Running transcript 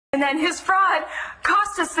And then his fraud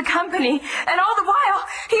cost us the company, and all the while,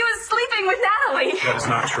 he was sleeping with Natalie. That is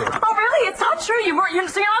not true. Oh, really? It's not true?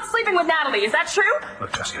 So you're not sleeping with Natalie, is that true?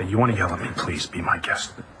 Look, Jessica, you want to yell at me, please be my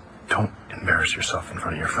guest. Don't embarrass yourself in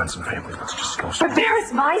front of your friends and family. Let's just go somewhere.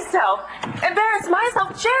 Embarrass myself? Embarrass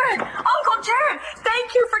myself? Jared! Uncle Jared!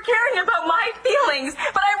 Thank you for caring about my feelings,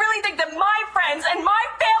 but I really think that my friends and my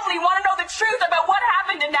family want to know the truth about what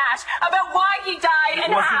happened to Nash, about why he died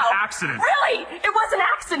and how. It was an accident. Really? It was an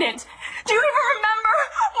accident. Do you even remember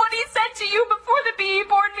what he said to you before the BE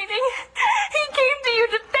board meeting? He came to you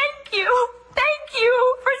to thank you. Thank you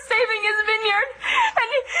for saving his vineyard. And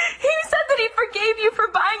he said that he forgave you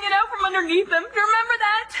for buying it out from underneath him. Do you remember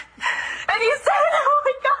that? And he said, oh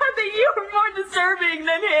my God, that you were more deserving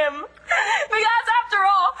than him. Because after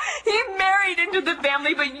all, he married into the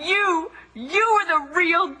family, but you were the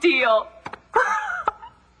real deal.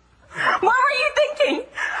 What were you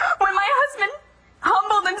thinking when my husband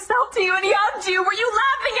humbled himself to you and he hugged you? Were you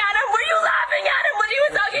laughing at him? Were you laughing at him when he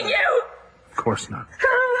was hugging you? Of course not.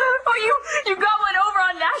 Oh, you got one over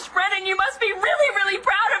on Nash, Brennan. You must be really, really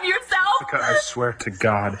proud of yourself. Jessica, I swear to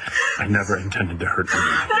God, I never intended to hurt you.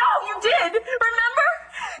 No, you did. Remember?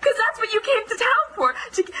 Because that's what you came to town for.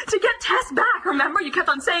 To get Tess back, remember? You kept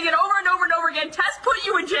on saying it over and over and over again. Tess put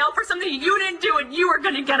you in jail for something you didn't do, and you were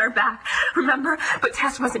going to get her back. Remember? But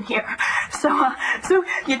Tess wasn't here. So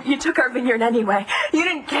you took our vineyard anyway. You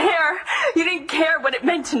didn't care. You didn't care what it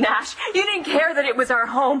meant to Nash. You didn't care that it was our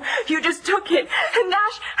home. You just took it. And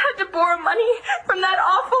Nash had to borrow money from that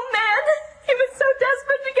awful man. He was so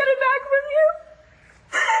desperate to get it back from you.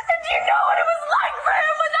 And do you know what it was like for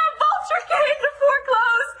him when that vulture came to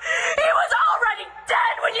foreclose? He was already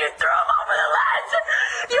dead when you threw him over the ledge.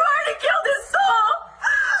 You already killed his soul.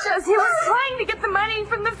 Just he was trying to get the money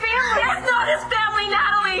from the family. It's not his family,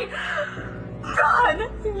 Natalie.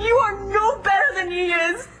 God, you are no better than he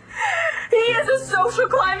is. He is a social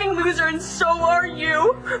climbing loser, and so are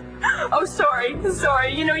you. Oh, sorry.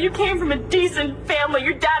 You know, you came from a decent family.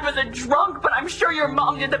 Your dad was a drunk, but I'm sure your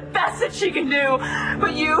mom did the best that she can do.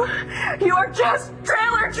 But you are just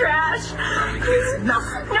trailer trash. No,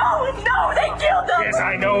 they killed them. Yes,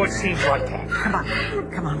 I know it seems like that.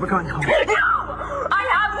 Come on, we're going home. No, I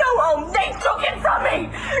have no home. They took it from me.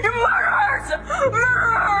 You murderers.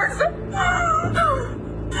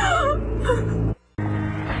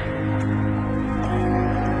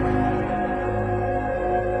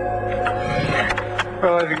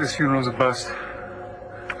 Well, I think this funeral's a bust.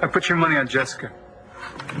 I put your money on Jessica.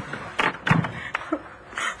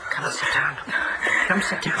 Come sit down. Come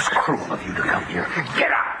sit down. It was cruel of you to come here. Get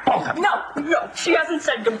out, both of you. No, she hasn't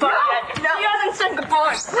said goodbye yet. No. She hasn't said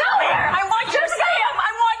goodbye. No, I want you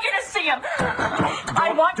to see him.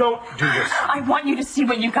 Don't do this. I want you to see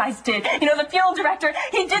what you guys did. You know, the funeral director,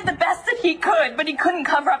 he did the best that he could, but he couldn't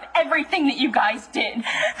cover up everything that you guys did.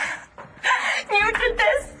 You did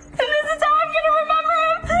this. And this is how I'm going to remember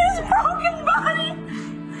him. His broken body.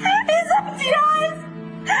 His empty eyes.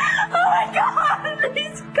 Oh my God.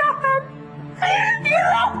 He's gone. He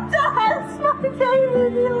left us. My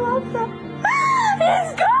David, he left us.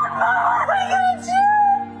 He's gone, Mom. I got you.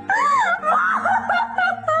 Mom.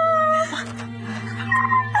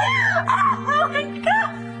 Oh my God. Oh my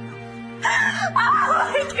God. Oh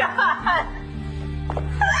my God.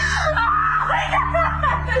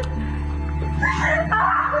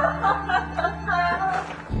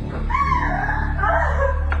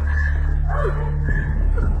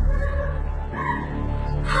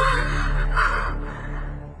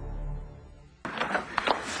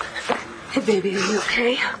 Hey, baby, are you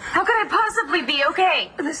okay? How could I possibly be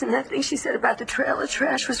okay? Listen, that thing she said about the trailer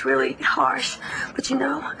trash was really harsh. But you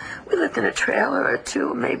know, we lived in a trailer or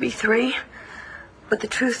two, maybe three. But the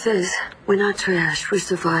truth is, we're not trash, we're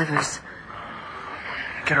survivors.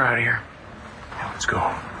 Get her out of here. Yeah, let's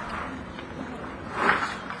go.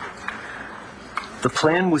 The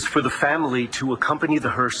plan was for the family to accompany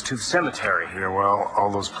the hearse to the cemetery. Yeah, well,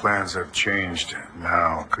 all those plans have changed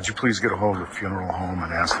now. Could you please get a hold of the funeral home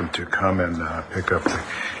and ask them to come and pick up the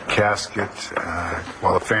casket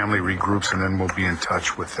while the family regroups, and then we'll be in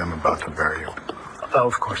touch with them about the burial. Oh,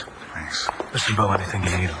 of course. Thanks. Listen, Bo, anything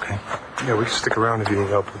you need, okay? Yeah, we can stick around if you need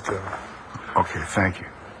help with the... Okay, thank you.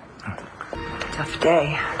 Tough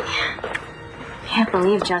day. Can't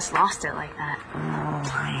believe Jess lost it like that. Oh,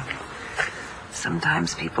 honey.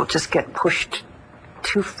 Sometimes people just get pushed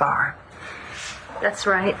too far. That's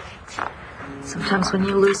right. Sometimes when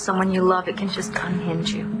you lose someone you love, it can just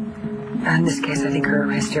unhinge you. In this case, I think her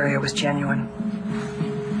hysteria was genuine.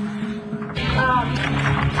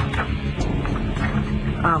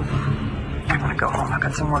 I want to go home. I've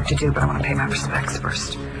got some work to do, but I want to pay my respects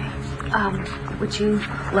first. Would you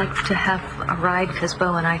like to have a ride? Because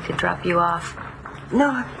Bo and I could drop you off. No,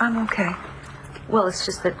 I'm okay. Well, it's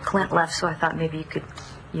just that Clint left, so I thought maybe you could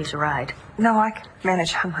use a ride. No, I can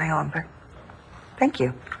manage on my own, but thank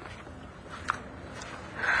you.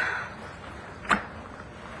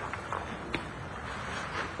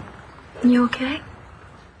 You okay?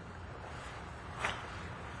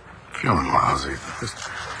 Feeling lousy.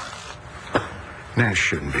 Nash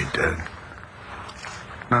shouldn't be dead.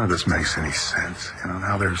 None of this makes any sense. You know,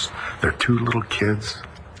 now they're two little kids.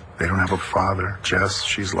 They don't have a father. Jess,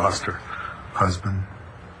 she's lost her husband.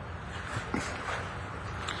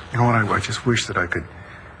 You know what? I just wish that I could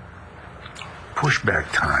push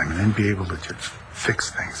back time and then be able to just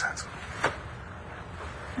fix things. That's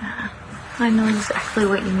I know exactly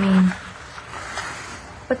what you mean.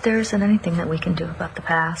 But there isn't anything that we can do about the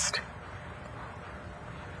past.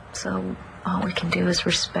 So all we can do is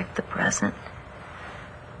respect the present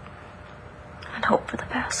and hope for the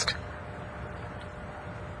best.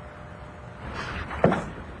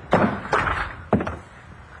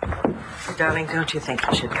 Darling, don't you think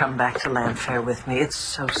you should come back to Landfair with me? It's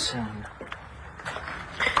so soon.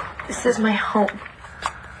 This is my home.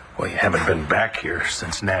 Well, you haven't been back here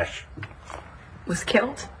since Nash Was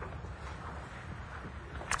killed?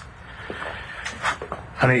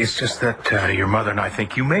 Honey, it's just that your mother and I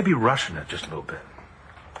think you may be rushing it just a little bit.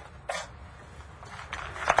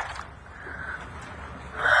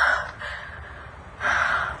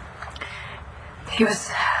 He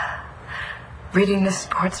was reading the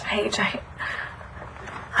sports page.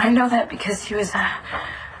 I know that because he was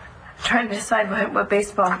trying to decide what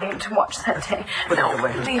baseball game to watch that day. No,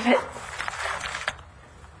 leave it.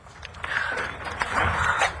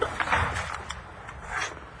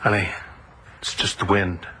 Honey, it's just the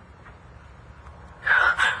wind.